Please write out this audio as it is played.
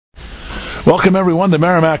Welcome, everyone, to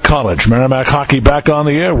Merrimack College. Merrimack Hockey back on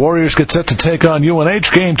the air. Warriors get set to take on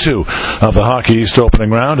UNH Game 2 of the Hockey East opening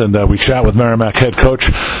round, and we chat with Merrimack head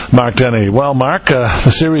coach Mark Denny. Well, Mark, the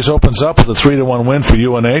series opens up with a 3-1 win for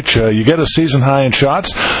UNH. You get a season high in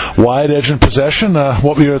shots, wide edge in possession.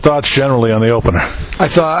 What were your thoughts generally on the opener?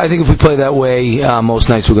 I think if we play that way, most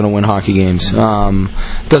nights we're going to win hockey games.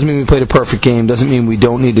 Doesn't mean we played a perfect game. Doesn't mean we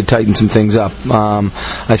don't need to tighten some things up.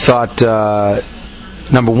 I thought...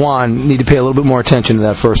 Number one, need to pay a little bit more attention to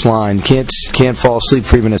that first line. Can't fall asleep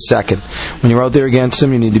for even a second. When you're out there against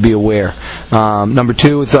them, you need to be aware. Number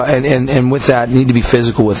two, and with that, need to be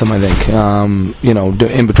physical with them, I think,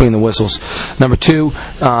 in between the whistles. Number two,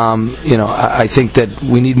 I think that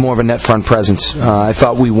we need more of a net front presence. I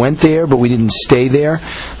thought we went there, but we didn't stay there.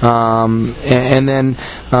 And then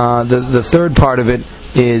the third part of it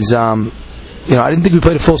is... I didn't think we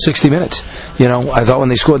played a full 60 minutes. I thought when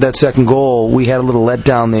they scored that second goal, we had a little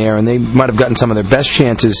letdown there, and they might have gotten some of their best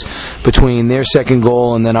chances between their second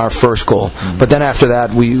goal and then our first goal. Mm-hmm. But then after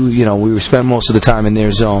that, we spent most of the time in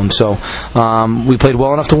their zone. So we played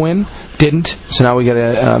well enough to win. Didn't. So now we got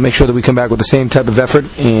to make sure that we come back with the same type of effort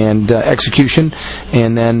and execution,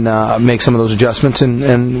 and then make some of those adjustments.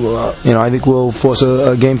 And I think we'll force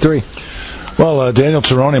a game 3. Well, Daniel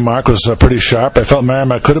Tironi, Mark, was pretty sharp. I felt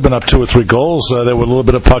Merrimack could have been up 2 or 3 goals. There were a little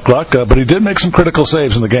bit of puck luck, but he did make some critical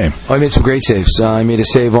saves in the game. Oh, he made some great saves. He made a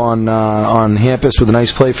save on Hampus with a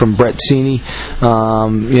nice play from Brett Cini.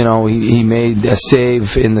 He made a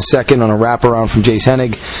save in the second on a wraparound from Jace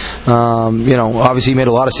Hennig. Obviously he made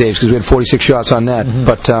a lot of saves because we had 46 shots on net. Mm-hmm.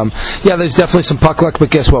 But, there's definitely some puck luck,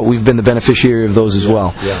 but guess what? We've been the beneficiary of those as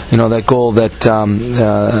well. Yeah. That goal that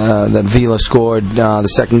Vila scored, the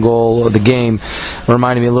second goal of the game,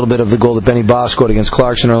 reminded me a little bit of the goal that Benny Boss scored against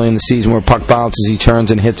Clarkson early in the season, where puck bounces, he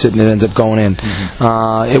turns and hits it, and it ends up going in.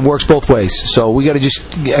 Mm-hmm. It works both ways. So we got to just,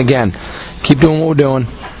 again, keep doing what we're doing,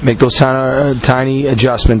 make those tiny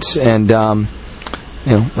adjustments, and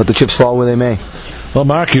let the chips fall where they may. Well,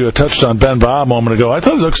 Mark, you touched on Ben Ba a moment ago. I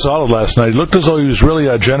thought he looked solid last night. He looked as though he was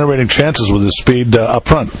really generating chances with his speed up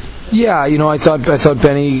front. Yeah, I thought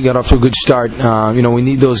Benny got off to a good start. We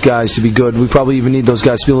need those guys to be good. We probably even need those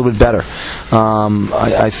guys to be a little bit better.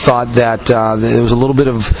 I thought that there was a little bit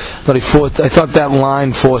of... I thought that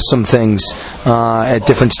line forced some things at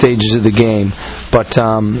different stages of the game. But...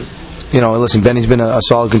 listen, Benny's been a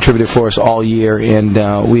solid contributor for us all year,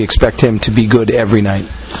 and we expect him to be good every night.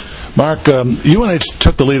 Mark, UNH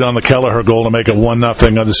took the lead on the Kelleher goal to make it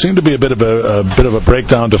 1-0. There seemed to be a bit of a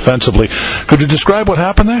breakdown defensively. Could you describe what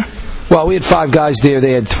happened there? Well, we had 5 guys there.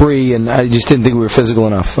 They had 3, and I just didn't think we were physical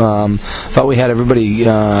enough. Thought we had everybody, we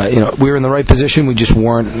were in the right position. We just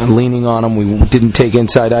weren't leaning on them. We didn't take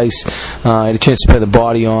inside ice. I had a chance to play the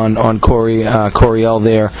body on Coriel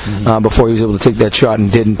there before he was able to take that shot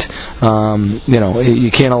and didn't.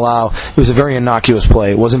 You can't allow... It was a very innocuous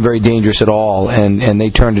play. It wasn't very dangerous at all, and they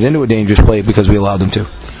turned it into a dangerous play because we allowed them to.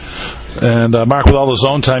 And, Mark, with all the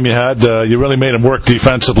zone time you had, you really made him work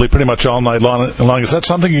defensively pretty much all night long. Is that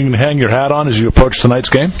something you can hang your hat on as you approach tonight's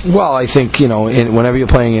game? Well, I think, whenever you're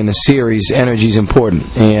playing in a series, energy is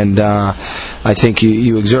important. And I think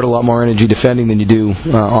you exert a lot more energy defending than you do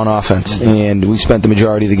on offense. And we spent the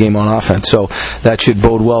majority of the game on offense. So that should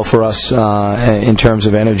bode well for us in terms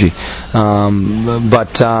of energy.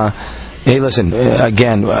 Hey, listen,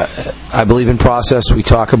 again, I believe in process. We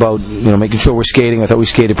talk about, making sure we're skating. I thought we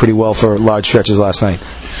skated pretty well for large stretches last night.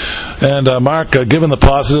 And, Mark, given the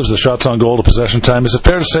positives, the shots on goal, the possession time, is it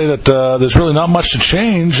fair to say that there's really not much to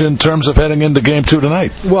change in terms of heading into Game 2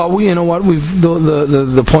 tonight? Well,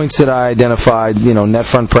 the points that I identified, net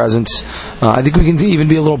front presence, I think we can even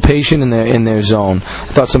be a little patient in their zone. I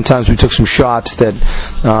thought sometimes we took some shots that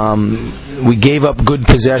we gave up good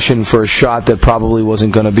possession for a shot that probably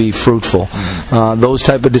wasn't going to be fruitful. Those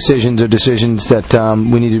type of decisions are decisions that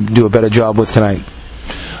we need to do a better job with tonight.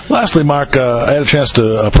 Lastly, Mark, I had a chance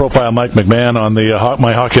to profile Mike McMahon on the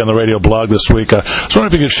My Hockey on the Radio blog this week. I was wondering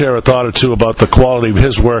if you could share a thought or two about the quality of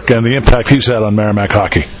his work and the impact he's had on Merrimack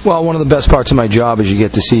hockey. Well, one of the best parts of my job is you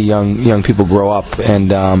get to see young people grow up. And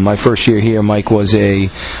my first year here, Mike was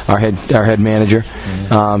our head manager.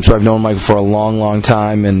 So I've known Mike for a long, long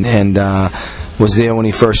time, and was there when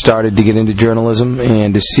he first started to get into journalism,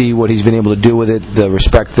 and to see what he's been able to do with it, the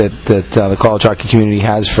respect that the college hockey community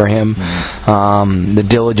has for him, the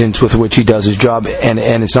diligence with which he does his job, and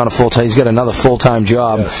it's not a full-time, he's got another full-time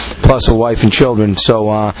job, plus a wife and children,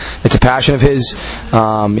 so it's a passion of his.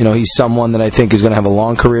 He's someone that I think is going to have a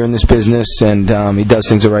long career in this business, and he does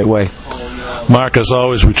things the right way. Mark, as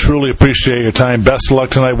always, we truly appreciate your time. Best of luck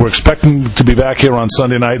tonight. We're expecting to be back here on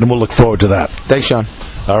Sunday night, and we'll look forward to that. Thanks, Sean.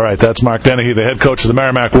 All right, that's Mark Dennehy, the head coach of the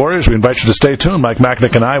Merrimack Warriors. We invite you to stay tuned. Mike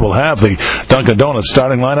Macknick and I will have the Dunkin' Donuts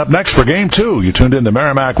starting lineup next for Game 2. You tuned in to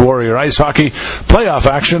Merrimack Warrior Ice Hockey playoff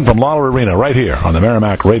action from Lawler Arena right here on the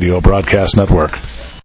Merrimack Radio Broadcast Network.